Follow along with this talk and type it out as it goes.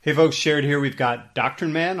Hey folks, Shared here. We've got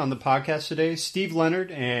Doctrine Man on the podcast today, Steve Leonard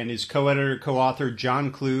and his co-editor, co-author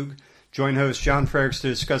John Klug, join host John Frericks to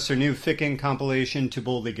discuss their new Fiction compilation, To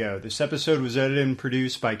Boldly Go. This episode was edited and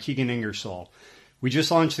produced by Keegan Ingersoll. We just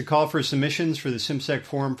launched the call for submissions for the SimSec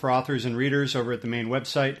Forum for authors and readers over at the main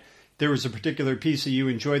website. If there was a particular piece that you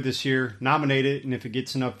enjoyed this year, nominate it, and if it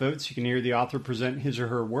gets enough votes, you can hear the author present his or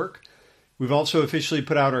her work. We've also officially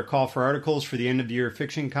put out our call for articles for the end-of-the-year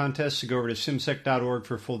fiction contest, so go over to simsec.org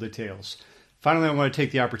for full details. Finally, I want to take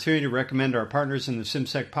the opportunity to recommend our partners in the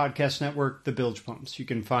SimSec podcast network, the Bilge Pumps. You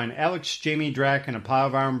can find Alex, Jamie, Drac, and a pile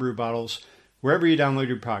of Iron Brew bottles wherever you download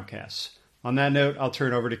your podcasts. On that note, I'll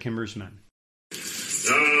turn over to Kimber's Men.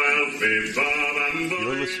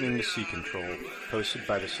 You're listening to Sea Control, hosted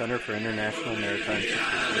by the Center for International Maritime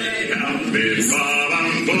Security.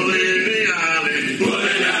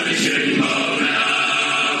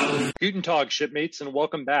 Guten Tag, shipmates, and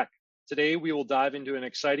welcome back. Today, we will dive into an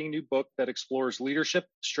exciting new book that explores leadership,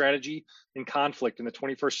 strategy, and conflict in the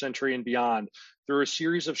 21st century and beyond through a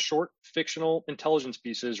series of short fictional intelligence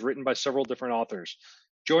pieces written by several different authors.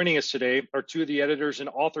 Joining us today are two of the editors and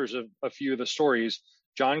authors of a few of the stories,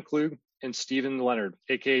 John Klug and Stephen Leonard,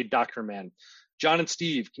 aka Doctrine Man. John and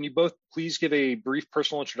Steve, can you both please give a brief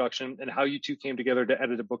personal introduction and how you two came together to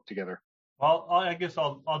edit a book together? Well, I guess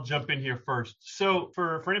I'll jump in here first. So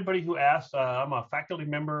for anybody who asks, I'm a faculty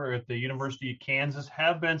member at the University of Kansas,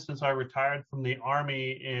 have been since I retired from the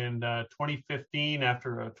Army in 2015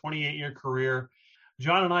 after a 28-year career.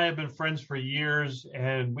 John and I have been friends for years,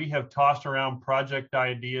 and we have tossed around project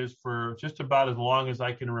ideas for just about as long as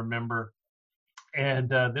I can remember. And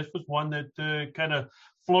this was one that kind of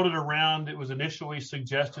floated around. It was initially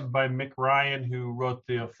suggested by Mick Ryan, who wrote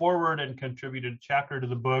the foreword and contributed a chapter to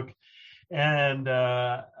the book. And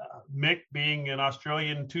Mick, being an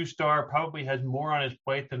Australian two-star, probably has more on his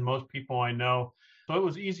plate than most people I know. So it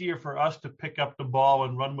was easier for us to pick up the ball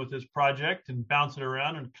and run with this project and bounce it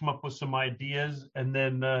around and come up with some ideas. And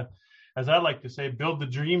then, as I like to say, build the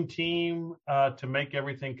dream team to make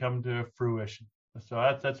everything come to fruition.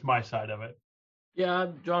 So that's my side of it. Yeah,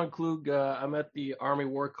 I'm John Klug. I'm at the Army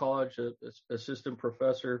War College, assistant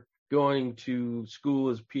professor, going to school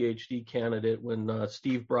as PhD candidate when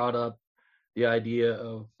Steve brought up the idea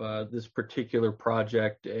of this particular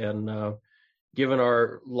project. And given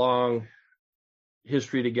our long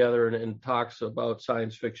history together and talks about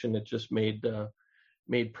science fiction, it just made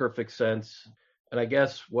perfect sense. And I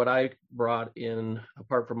guess what I brought in,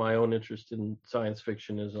 apart from my own interest in science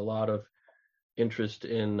fiction, is a lot of interest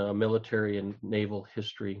in military and naval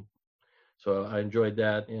history. So I enjoyed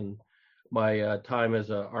that. In my time as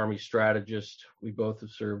an Army strategist, we both have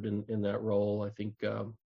served in that role. I think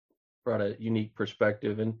brought a unique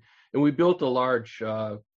perspective, and we built a large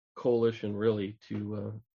coalition really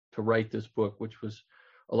to write this book, which was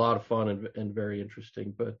a lot of fun and very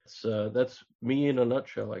interesting. But that's me in a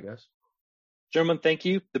nutshell, I guess. Gentlemen, thank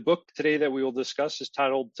you. The book today that we will discuss is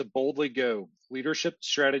titled To Boldly Go, Leadership,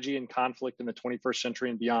 Strategy, and Conflict in the 21st Century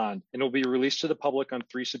and Beyond, and will be released to the public on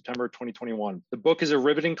 3 September 2021. The book is a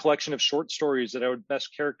riveting collection of short stories that I would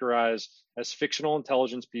best characterize as fictional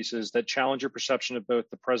intelligence pieces that challenge your perception of both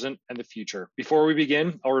the present and the future. Before we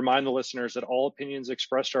begin, I'll remind the listeners that all opinions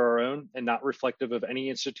expressed are our own and not reflective of any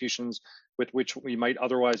institutions with which we might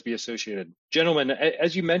otherwise be associated. Gentlemen,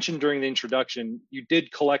 as you mentioned during the introduction, you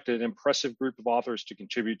did collect an impressive group of authors to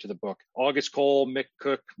contribute to the book. August Cole, Mick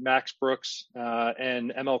Cook, Max Brooks,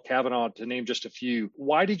 and M.L. Kavanaugh, to name just a few.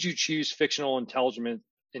 Why did you choose fictional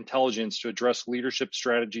intelligence to address leadership,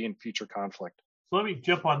 strategy, and future conflict? So let me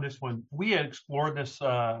jump on this one. We had explored this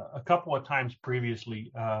a couple of times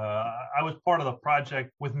previously. I was part of the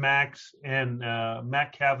project with Max and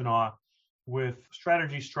Matt Kavanaugh with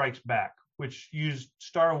Strategy Strikes Back, which used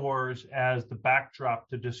Star Wars as the backdrop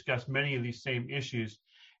to discuss many of these same issues.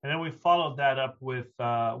 And then we followed that up with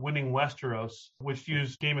Winning Westeros, which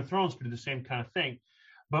used Game of Thrones to do the same kind of thing.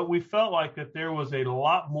 But we felt like that there was a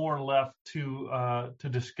lot more left to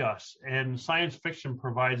discuss. And science fiction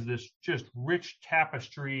provides this just rich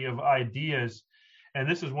tapestry of ideas. And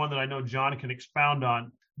this is one that I know John can expound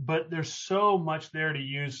on. But there's so much there to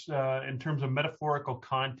use in terms of metaphorical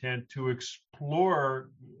content to explore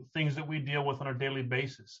things that we deal with on a daily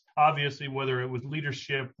basis. Obviously, whether it was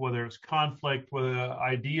leadership, whether it's conflict, whether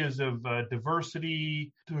ideas of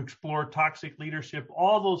diversity, to explore toxic leadership,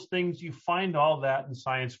 all those things, you find all that in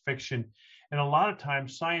science fiction. And a lot of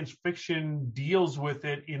times science fiction deals with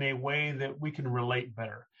it in a way that we can relate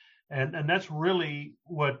better. And that's really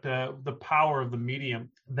what the power of the medium,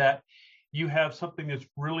 that you have something that's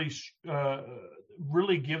really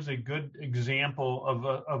gives a good example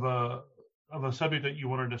of of a subject that you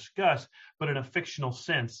want to discuss, but in a fictional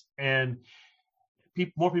sense. And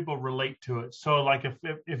more people relate to it. So like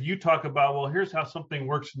if you talk about, well, here's how something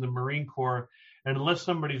works in the Marine Corps, and unless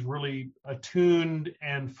somebody's really attuned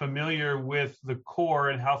and familiar with the Corps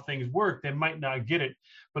and how things work, they might not get it.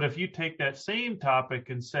 But if you take that same topic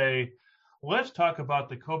and say, let's talk about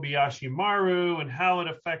the Kobayashi Maru and how it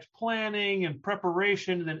affects planning and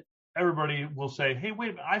preparation, then everybody will say, hey, wait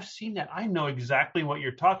a minute, I've seen that. I know exactly what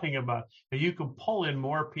you're talking about. And you can pull in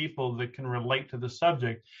more people that can relate to the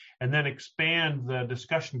subject and then expand the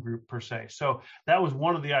discussion group per se. So that was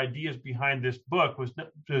one of the ideas behind this book, was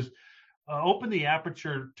just open the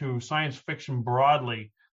aperture to science fiction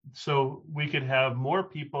broadly, so we could have more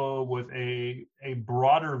people with a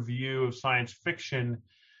broader view of science fiction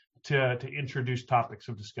to introduce topics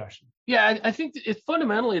of discussion. Yeah, I think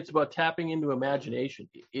fundamentally it's about tapping into imagination.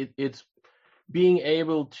 It's being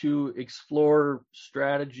able to explore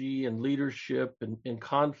strategy and leadership and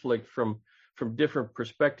conflict from different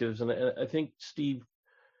perspectives. And I think Steve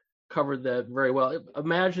covered that very well.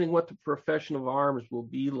 Imagining what the profession of arms will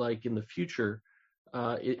be like in the future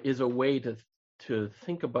is a way to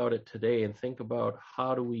think about it today and think about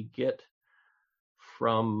how do we get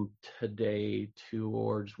from today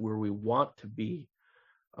towards where we want to be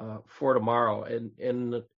for tomorrow.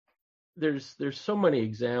 And there's so many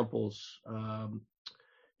examples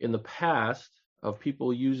in the past of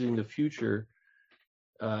people using the future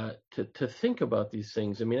to think about these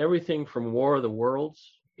things. I mean, everything from War of the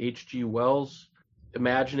Worlds, H.G. Wells,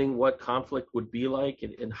 imagining what conflict would be like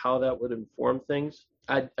and how that would inform things.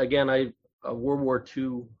 I'm a World War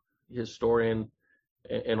II historian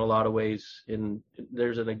in a lot of ways. And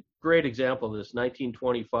there's a great example of this.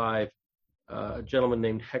 1925, a gentleman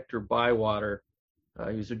named Hector Bywater.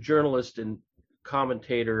 He was a journalist and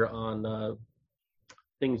commentator on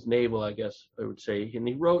things naval, I guess I would say. And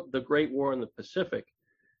he wrote The Great War in the Pacific.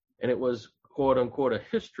 And it was, quote unquote, a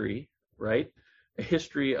history, right? A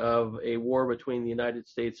history of a war between the United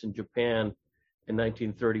States and Japan in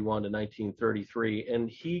 1931 to 1933. And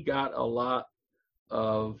he got a lot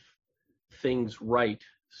of things right,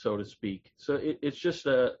 so to speak. So it's just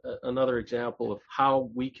another example of how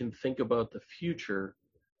we can think about the future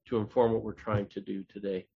to inform what we're trying to do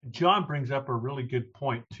today. John brings up a really good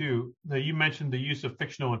point too. That you mentioned the use of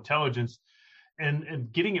fictional intelligence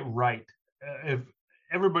and getting it right. If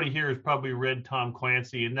everybody here has probably read Tom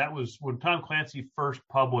Clancy, and that was when Tom Clancy first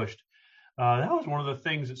published. That was one of the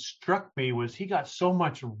things that struck me, was he got so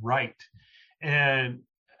much right. And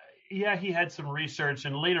yeah, he had some research,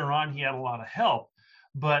 and later on he had a lot of help.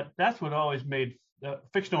 But that's what always made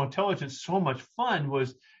fictional intelligence so much fun,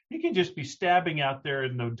 was you can just be stabbing out there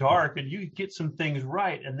in the dark and you get some things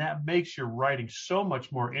right, and that makes your writing so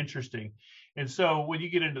much more interesting. And so when you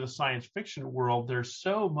get into the science fiction world, there's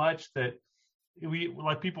so much that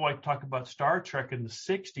people like to talk about Star Trek in the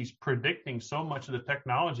 60s predicting so much of the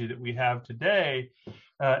technology that we have today.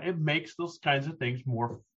 It makes those kinds of things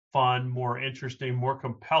more fun, more interesting, more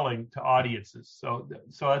compelling to audiences. So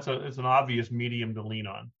it's an obvious medium to lean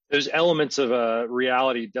on. Those elements of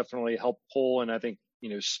reality definitely help pull and I think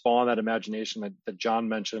spawn that imagination that John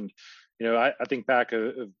mentioned. I think back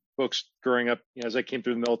of books growing up, as I came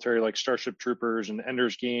through the military, like Starship Troopers and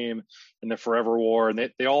Ender's Game and the Forever War,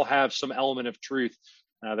 and they all have some element of truth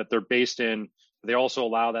that they're based in. They also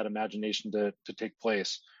allow that imagination to take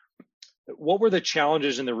place. What were the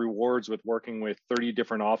challenges and the rewards with working with 30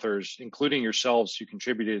 different authors, including yourselves, who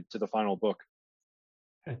contributed to the final book?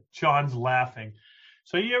 John's laughing.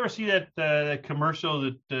 So you ever see that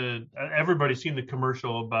commercial that everybody's seen the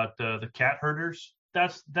commercial about the cat herders?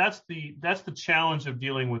 That's the challenge of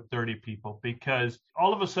dealing with 30 people, because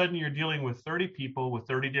all of a sudden you're dealing with 30 people with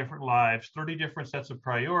 30 different lives, 30 different sets of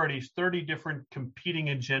priorities, 30 different competing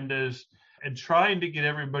agendas, and trying to get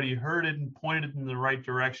everybody herded and pointed in the right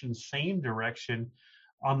direction, same direction,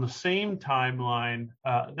 on the same timeline.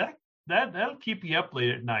 That'll keep you up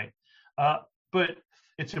late at night. But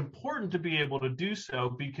it's important to be able to do so,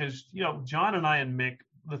 because John and I and Mick,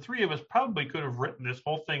 the three of us, probably could have written this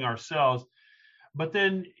whole thing ourselves. But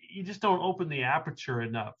then you just don't open the aperture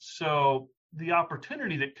enough. So the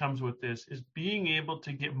opportunity that comes with this is being able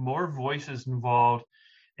to get more voices involved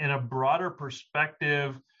in a broader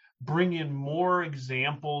perspective, bring in more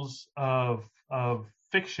examples of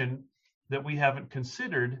fiction that we haven't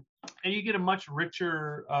considered, and you get a much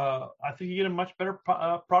richer, I think you get a much better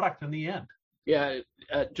product in the end. Yeah,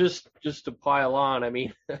 just to pile on, I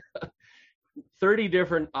mean, 30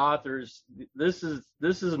 different authors. This is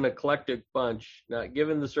an eclectic bunch. Now,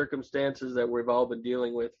 given the circumstances that we've all been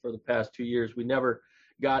dealing with for the past 2 years, we never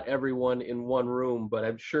got everyone in one room, but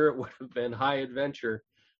I'm sure it would have been high adventure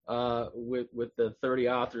with the 30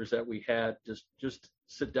 authors that we had, just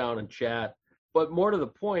sit down and chat. But more to the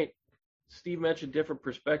point, Steve mentioned different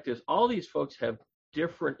perspectives. All these folks have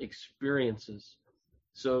different experiences.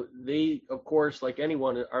 So they, of course, like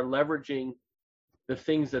anyone, are leveraging the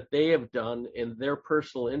things that they have done in their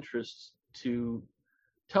personal interests to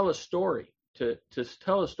tell a story, to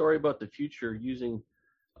tell a story about the future using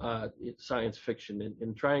science fiction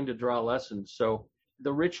and trying to draw lessons. So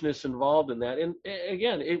the richness involved in that. And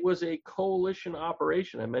again, it was a coalition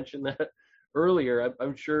operation. I mentioned that earlier.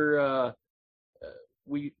 I'm sure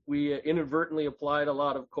we inadvertently applied a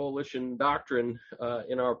lot of coalition doctrine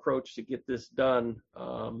in our approach to get this done.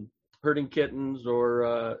 Herding kittens,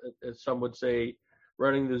 or as some would say,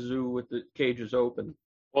 running the zoo with the cages open.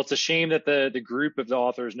 Well, it's a shame that the group of the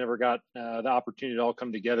authors never got the opportunity to all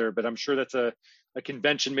come together, but I'm sure that's a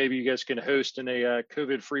convention maybe you guys can host in a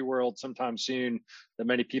COVID-free world sometime soon that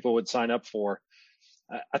many people would sign up for.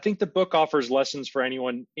 I think the book offers lessons for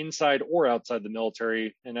anyone inside or outside the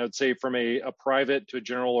military, and I would say from a private to a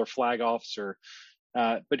general or flag officer.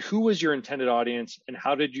 But who was your intended audience, and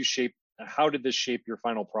how did this shape your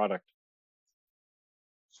final product?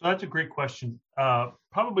 So that's a great question.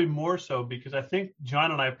 Probably more so because I think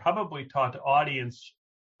John and I probably taught the audience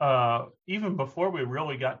even before we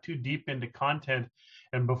really got too deep into content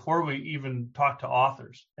and before we even talked to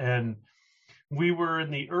authors. And we were in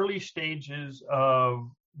the early stages of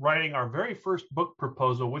writing our very first book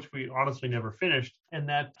proposal, which we honestly never finished. And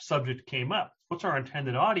that subject came up. What's our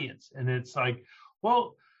intended audience? And it's like,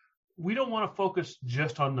 well, we don't want to focus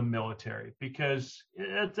just on the military because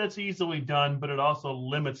that's easily done, but it also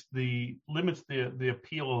limits the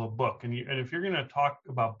appeal of a book. And if you're going to talk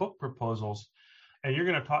about book proposals and you're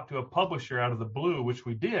going to talk to a publisher out of the blue, which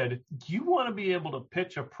we did, you want to be able to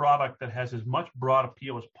pitch a product that has as much broad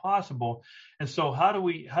appeal as possible. And so how do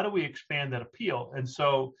we expand that appeal? And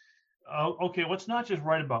so, okay, let's not just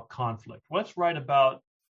write about conflict. Let's write about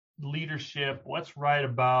leadership. Let's write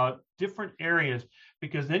about different areas,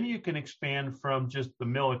 because then you can expand from just the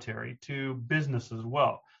military to business as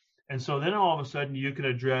well. And so then all of a sudden you can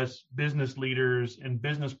address business leaders and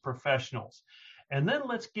business professionals. And then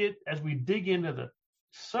let's get, as we dig into the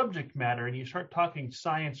subject matter and you start talking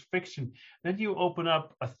science fiction, then you open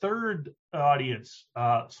up a third audience,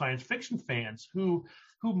 science fiction fans who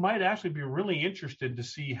might actually be really interested to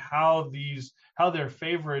see how their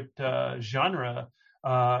favorite genre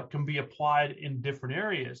can be applied in different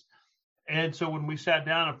areas. And so when we sat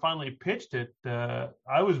down and finally pitched it,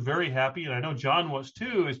 I was very happy, and I know John was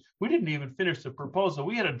too, is we didn't even finish the proposal.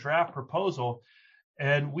 We had a draft proposal,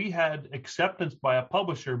 and we had acceptance by a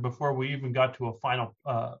publisher before we even got to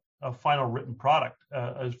a final written product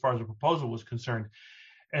as far as the proposal was concerned.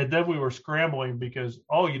 And then we were scrambling because,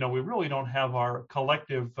 we really don't have our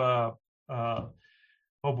collective, oh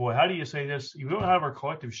boy, how do you say this? You don't have our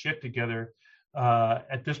collective shit together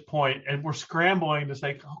at this point, and we're scrambling to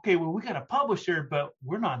say, okay, well, we got a publisher, but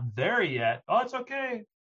we're not there yet. Oh, it's okay,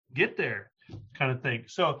 get there, kind of thing.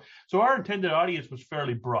 So our intended audience was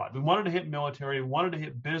fairly broad. We wanted to hit military, we wanted to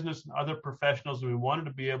hit business and other professionals, and we wanted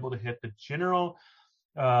to be able to hit the general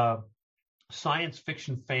science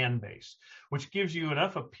fiction fan base, which gives you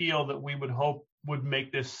enough appeal that we would hope would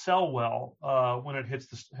make this sell well when it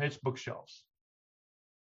hits bookshelves.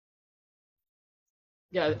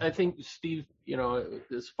 Yeah, I think Steve,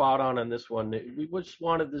 is spot on this one. We just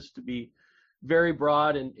wanted this to be very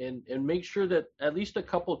broad and make sure that at least a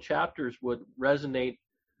couple chapters would resonate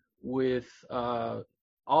with all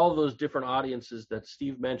of those different audiences that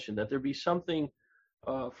Steve mentioned, that there be something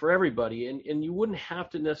for everybody. And you wouldn't have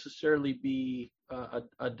to necessarily be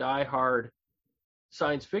a diehard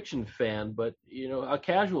science fiction fan, but, a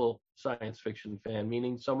casual science fiction fan,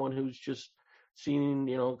 meaning someone who's just seen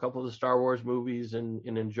a couple of the Star Wars movies and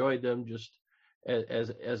enjoyed them just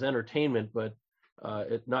as entertainment, but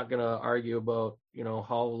it's not going to argue about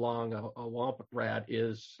how long a womp rat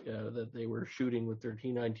is that they were shooting with their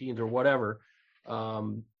T-19s or whatever,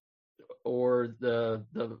 or the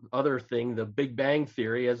other thing, the Big Bang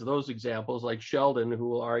Theory, as those examples, like Sheldon, who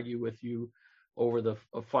will argue with you over the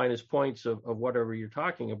finest points of whatever you're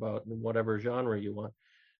talking about and whatever genre you want.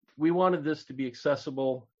 We wanted this to be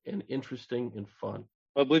accessible and interesting and fun.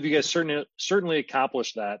 I believe you guys certainly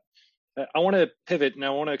accomplished that. I want to pivot and I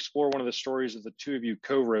want to explore one of the stories that the two of you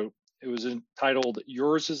co-wrote. It was entitled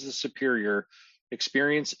 "Yours is the Superior: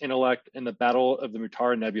 Experience, Intellect, and the Battle of the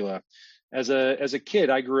Mutara Nebula." As a kid,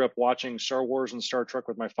 I grew up watching Star Wars and Star Trek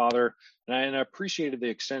with my father, and I appreciated the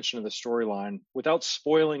extension of the storyline. Without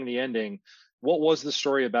spoiling the ending, what was the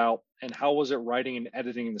story about, and how was it writing and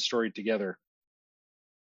editing the story together?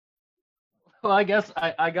 Well, I guess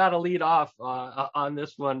I got to lead off on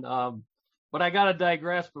this one, but I got to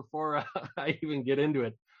digress before I even get into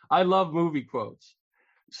it. I love movie quotes,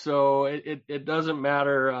 so it doesn't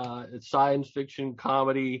matter. It's science fiction,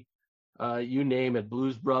 comedy, you name it.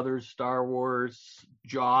 Blues Brothers, Star Wars,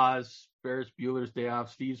 Jaws, Ferris Bueller's Day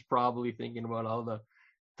Off. Steve's probably thinking about all the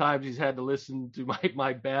times he's had to listen to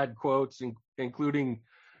my bad quotes, including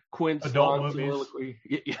Quint's adult long movies. soliloquy.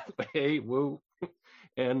 Hey, woo.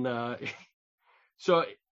 And so,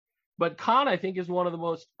 but Khan, I think, is one of the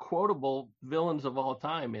most quotable villains of all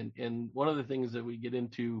time. And one of the things that we get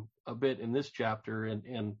into a bit in this chapter,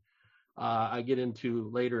 and I get into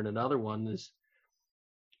later in another one, is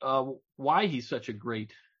why he's such a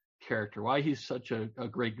great character, why he's such a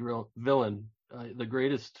great villain. The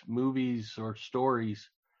greatest movies or stories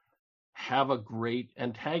have a great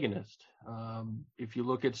antagonist. If you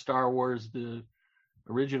look at Star Wars, the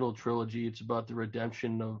original trilogy, it's about the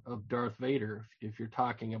redemption of Darth Vader. If you're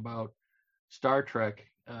talking about Star Trek,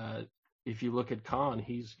 if you look at Khan,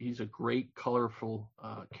 he's a great, colorful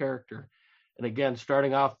character. And again,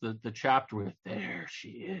 starting off the chapter with "There she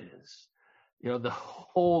is," the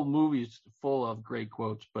whole movie is full of great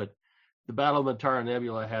quotes. But the Battle of Matara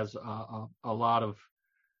Nebula has a lot of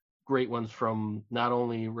great ones from not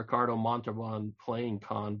only Ricardo Montalban playing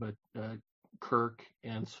Khan, but Kirk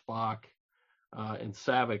and Spock and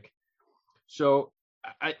Saavik. So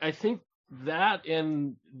I think that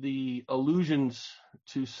and the allusions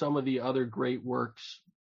to some of the other great works,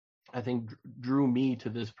 I think, drew me to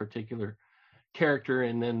this particular character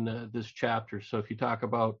and then this chapter. So if you talk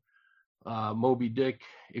about Moby Dick,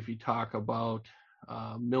 if you talk about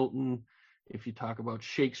Milton, if you talk about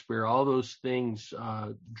Shakespeare, all those things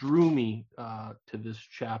drew me to this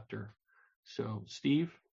chapter. So,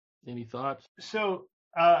 Steve, any thoughts? So,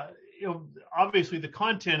 obviously, the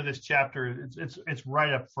content of this chapter it's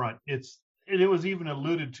right up front. It was even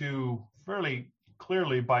alluded to fairly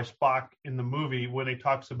clearly by Spock in the movie when he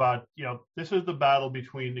talks about, this is the battle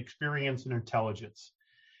between experience and intelligence.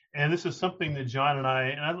 And this is something that John and I,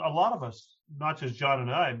 and a lot of us, not just John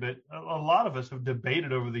and I, but a lot of us have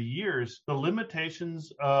debated over the years, the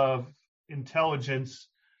limitations of intelligence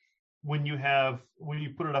when you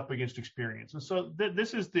put it up against experience. And so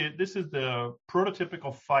this is the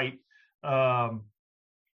prototypical fight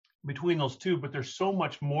between those two, but there's so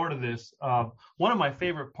much more to this. One of my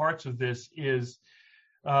favorite parts of this is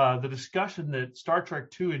the discussion that Star Trek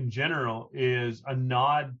II in general is a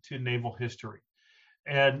nod to naval history.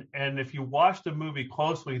 And if you watch the movie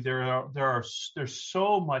closely, there's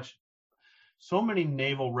so many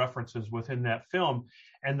naval references within that film.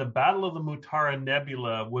 And the Battle of the Mutara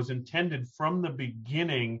Nebula was intended from the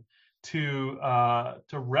beginning to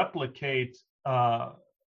replicate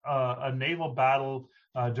a naval battle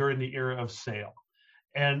during the era of sail.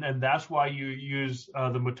 And that's why you use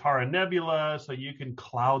the Mutara Nebula, so you can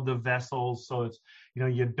cloud the vessels. So it's,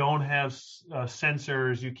 you don't have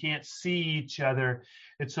sensors, you can't see each other.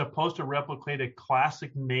 It's supposed to replicate a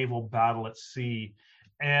classic naval battle at sea,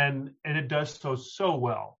 and it does so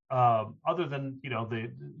well. Other than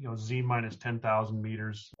the Z minus 10,000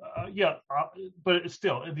 meters, but it's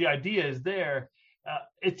still, the idea is there.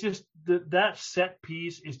 It's just that set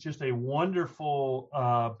piece is just a wonderful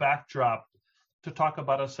backdrop to talk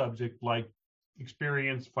about a subject like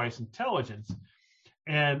experience vice intelligence.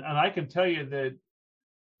 And I can tell you that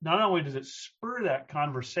not only does it spur that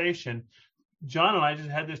conversation, John and I just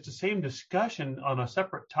had this same discussion on a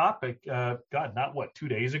separate topic, 2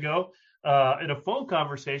 days ago, in a phone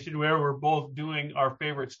conversation where we're both doing our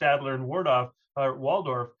favorite Stadler and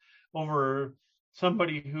Waldorf over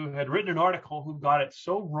somebody who had written an article who got it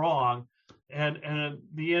so wrong. And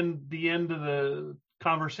the end of the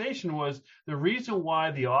conversation was the reason why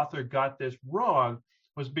the author got this wrong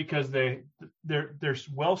was because they're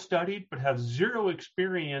well studied but have zero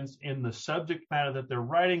experience in the subject matter that they're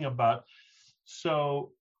writing about.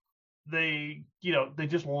 So they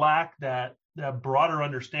just lack that broader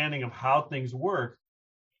understanding of how things work,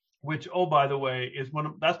 which, oh, by the way,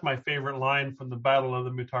 that's my favorite line from the Battle of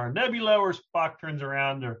the Mutara Nebula, where Spock turns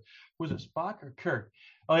around, or was it Spock or Kirk?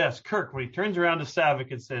 Oh, yes, Kirk, when he turns around to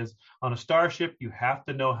Saavik and says, on a starship, you have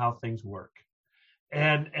to know how things work.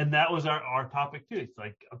 And that was our topic too. It's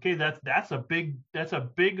like, okay, that's a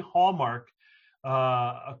big hallmark,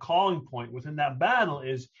 a calling point within that battle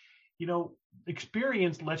is,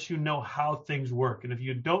 experience lets you know how things work. And if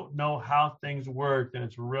you don't know how things work, then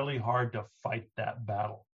it's really hard to fight that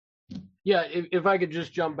battle. Yeah, if I could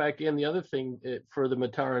just jump back in, the other thing for the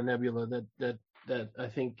Mutara Nebula that I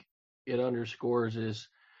think it underscores is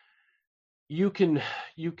you can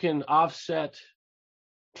offset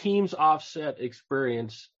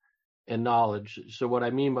experience and knowledge. So what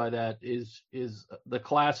I mean by that is the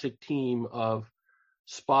classic team of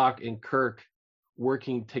Spock and Kirk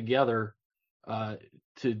working together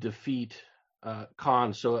to defeat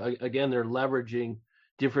Khan. So again, they're leveraging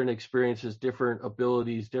different experiences, different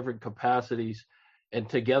abilities, different capacities, and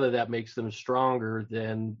together that makes them stronger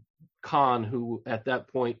than Khan, who at that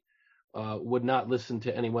point would not listen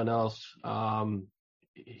to anyone else.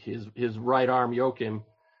 His right arm, Joachim,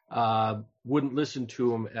 wouldn't listen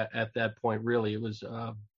to him at that point. Really, it was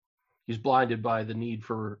he's blinded by the need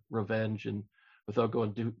for revenge, and without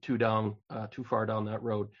going too far down that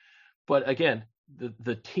road. But again,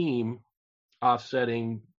 the team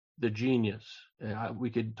offsetting the genius. We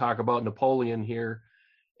could talk about Napoleon here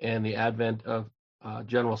and the advent of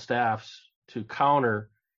general staffs to counter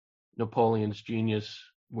Napoleon's genius,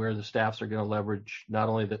 where the staffs are going to leverage not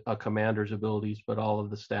only a commander's abilities, but all of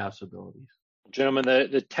the staff's abilities. Gentlemen,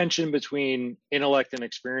 the tension between intellect and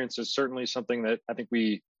experience is certainly something that I think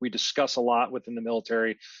we discuss a lot within the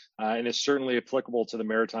military, and is certainly applicable to the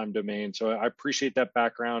maritime domain. So I appreciate that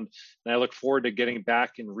background, and I look forward to getting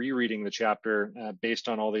back and rereading the chapter based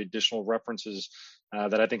on all the additional references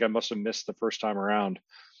that I think I must have missed the first time around.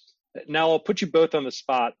 Now I'll put you both on the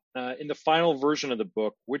spot. In the final version of the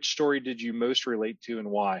book, which story did you most relate to and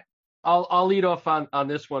why? I'll lead off on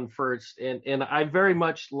this one first, and I very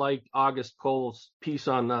much liked August Cole's piece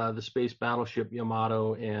on the space battleship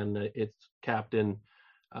Yamato and its Captain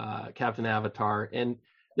Avatar. And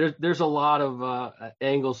there's a lot of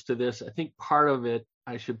angles to this. I think part of it,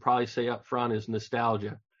 I should probably say up front, is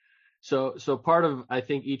nostalgia. So part of, I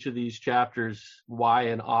think, each of these chapters, why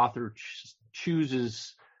an author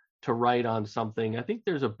chooses to write on something, I think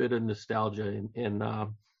there's a bit of nostalgia in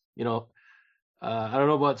I don't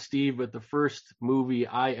know about Steve, but the first movie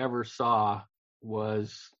I ever saw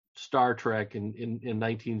was Star Trek in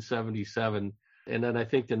 1977. And then I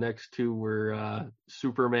think the next two were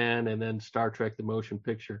Superman and then Star Trek, the motion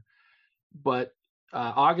picture. But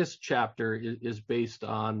August chapter is based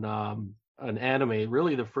on an anime,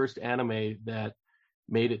 really the first anime that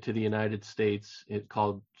made it to the United States. It's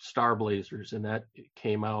called Star Blazers, and that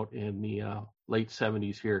came out in the late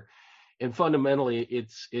 70s here. And fundamentally,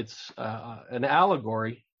 it's an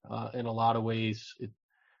allegory in a lot of ways.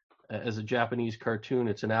 As a Japanese cartoon,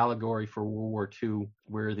 it's an allegory for World War II,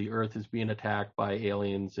 where the Earth is being attacked by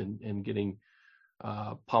aliens and getting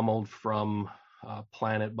pummeled from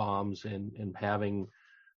planet bombs and having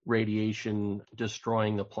radiation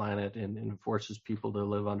destroying the planet and forces people to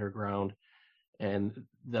live underground. And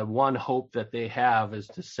the one hope that they have is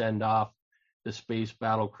to send off the space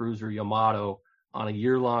battle cruiser Yamato on a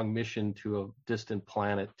year-long mission to a distant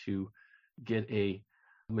planet to get a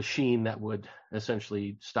machine that would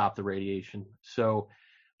essentially stop the radiation. So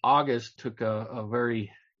August took a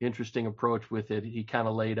very interesting approach with it. He kind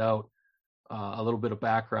of laid out a little bit of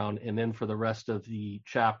background, and then for the rest of the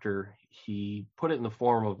chapter, he put it in the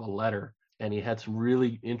form of a letter, and he had some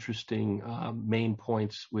really interesting main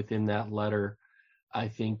points within that letter. I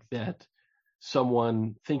think that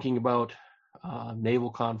someone thinking about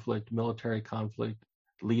naval conflict, military conflict,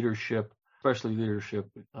 leadership, especially leadership,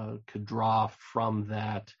 could draw from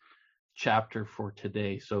that chapter for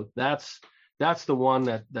today. So that's the one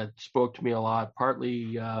that spoke to me a lot,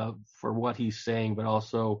 partly for what he's saying, but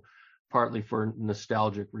also partly for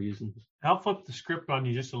nostalgic reasons. I'll flip the script on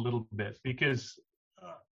you just a little bit, because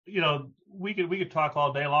we could talk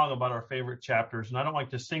all day long about our favorite chapters, and I don't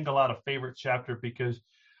like to single out a favorite chapter because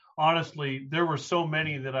honestly, there were so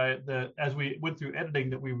many that as we went through editing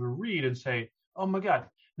that we would read and say, oh my God,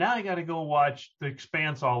 now I got to go watch The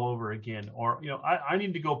Expanse all over again. Or, I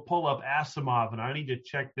need to go pull up Asimov and I need to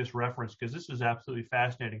check this reference because this is absolutely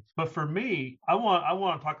fascinating. But for me, I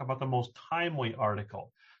want to talk about the most timely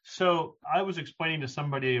article. So I was explaining to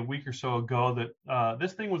somebody a week or so ago that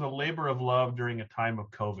this thing was a labor of love during a time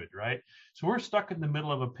of COVID, right? So we're stuck in the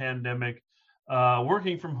middle of a pandemic.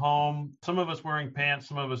 Working from home, some of us wearing pants,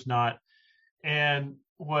 some of us not. And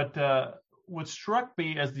what struck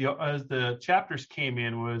me as the chapters came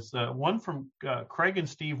in was one from Craig and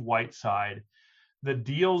Steve Whiteside that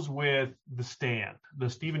deals with The Stand, the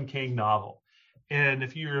Stephen King novel. And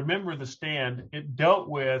if you remember The Stand, it dealt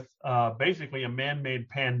with basically a man-made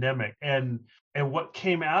pandemic. And what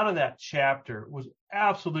came out of that chapter was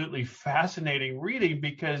absolutely fascinating reading,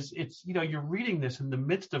 because it's, you're reading this in the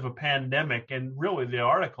midst of a pandemic. And really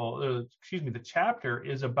the chapter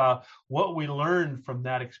is about what we learned from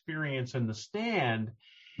that experience in The Stand.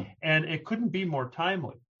 And it couldn't be more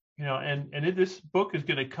timely. This book is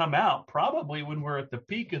going to come out probably when we're at the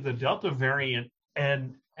peak of the Delta variant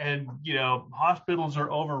and hospitals are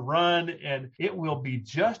overrun, and it will be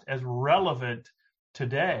just as relevant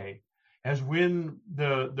today as when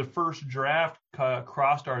the first draft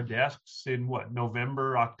crossed our desks in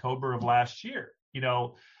November, October of last year.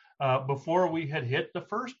 Before we had hit the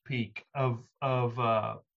first peak of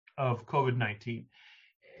COVID-19.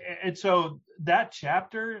 And so that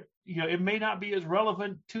chapter, it may not be as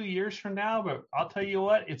relevant 2 years from now, but I'll tell you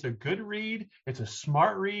what, it's a good read, it's a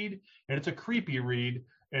smart read, and it's a creepy read.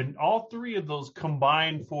 And all three of those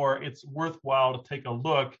combine for it's worthwhile to take a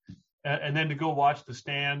look and then to go watch The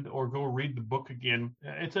Stand or go read the book again.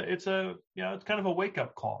 It's kind of a wake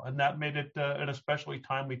up call, and that made it an especially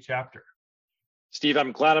timely chapter. Steve,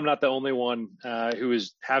 I'm glad I'm not the only one who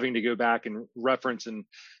is having to go back and reference and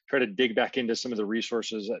try to dig back into some of the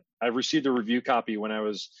resources. I received a review copy when I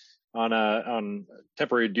was on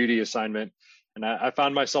temporary duty assignment, and I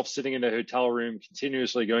found myself sitting in a hotel room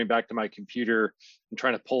continuously going back to my computer and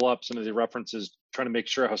trying to pull up some of the references, trying to make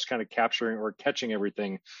sure I was kind of capturing or catching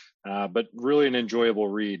everything, but really an enjoyable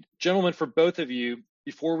read. Gentlemen, for both of you,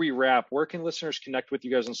 before we wrap, where can listeners connect with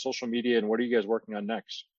you guys on social media, and what are you guys working on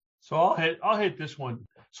next? So I'll hit this one.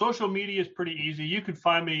 Social media is pretty easy. You can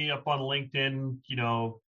find me up on LinkedIn.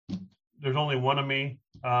 There's only one of me,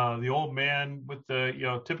 the old man with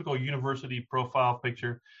the typical university profile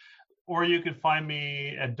picture. Or you can find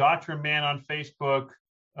me at Doctrine Man on Facebook,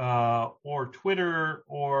 or Twitter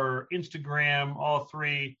or Instagram. All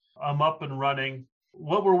three. I'm up and running.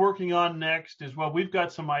 What we're working on next is, we've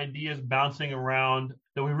got some ideas bouncing around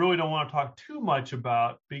that we really don't want to talk too much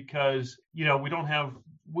about because, we don't have,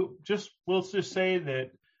 let's just say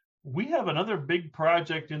that we have another big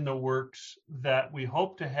project in the works that we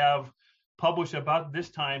hope to have published about this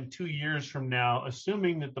time 2 years from now,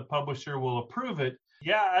 assuming that the publisher will approve it.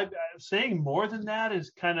 Yeah, saying more than that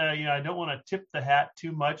is kind of, I don't want to tip the hat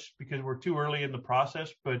too much because we're too early in the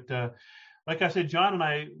process, but like I said, John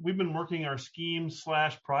and we've been working our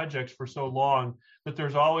schemes/projects for so long that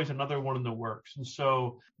there's always another one in the works. And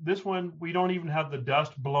so this one, we don't even have the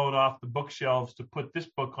dust blown off the bookshelves to put this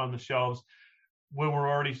book on the shelves when we're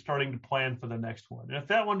already starting to plan for the next one. And if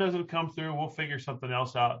that one doesn't come through, we'll figure something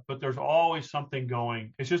else out. But there's always something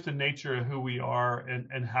going. It's just the nature of who we are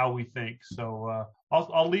and how we think. So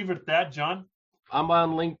I'll leave it at that, John. I'm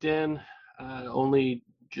on LinkedIn, only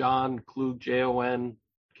John Klug, JON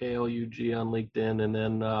KLUG on LinkedIn, and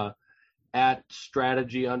then at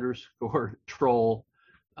strategy_troll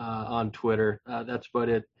on Twitter. That's about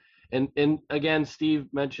it. And again,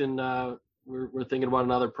 Steve mentioned we're thinking about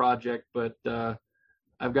another project, but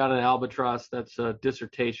I've got an albatross that's a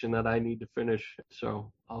dissertation that I need to finish,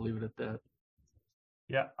 so I'll leave it at that.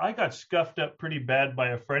 Yeah, I got scuffed up pretty bad by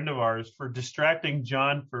a friend of ours for distracting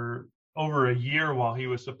John for over a year while he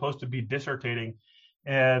was supposed to be dissertating.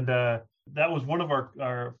 And that was one of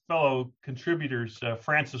our fellow contributors,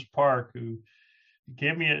 Francis Park, who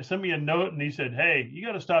sent me a note, and he said, "Hey, you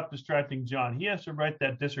got to stop distracting John. He has to write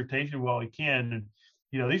that dissertation while he can. And,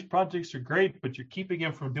 these projects are great, but you're keeping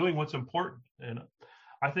him from doing what's important." And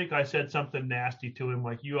I think I said something nasty to him,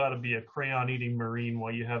 like, "You ought to be a crayon-eating Marine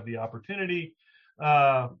while you have the opportunity."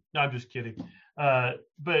 No, I'm just kidding.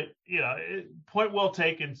 But, point well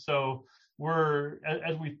taken. So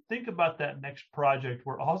as we think about that next project,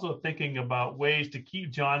 we're also thinking about ways to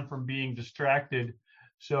keep John from being distracted.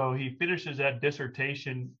 So he finishes that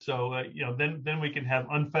dissertation. So, then we can have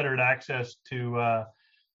unfettered access to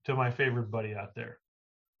my favorite buddy out there.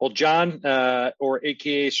 Well, John, or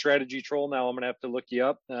AKA Strategy Troll, now I'm going to have to look you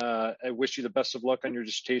up. I wish you the best of luck on your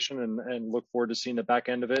dissertation and look forward to seeing the back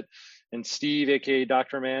end of it. And Steve, AKA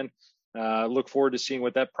Dr. Man, look forward to seeing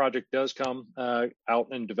what that project does come out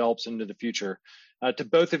and develops into the future. To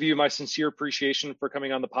both of you, my sincere appreciation for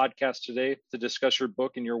coming on the podcast today to discuss your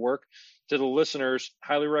book and your work. To the listeners,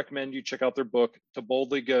 highly recommend you check out their book, To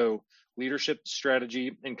Boldly Go, Leadership,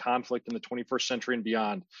 Strategy, and Conflict in the 21st Century and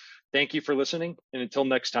Beyond. Thank you for listening, and until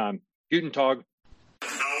next time, Guten Tag.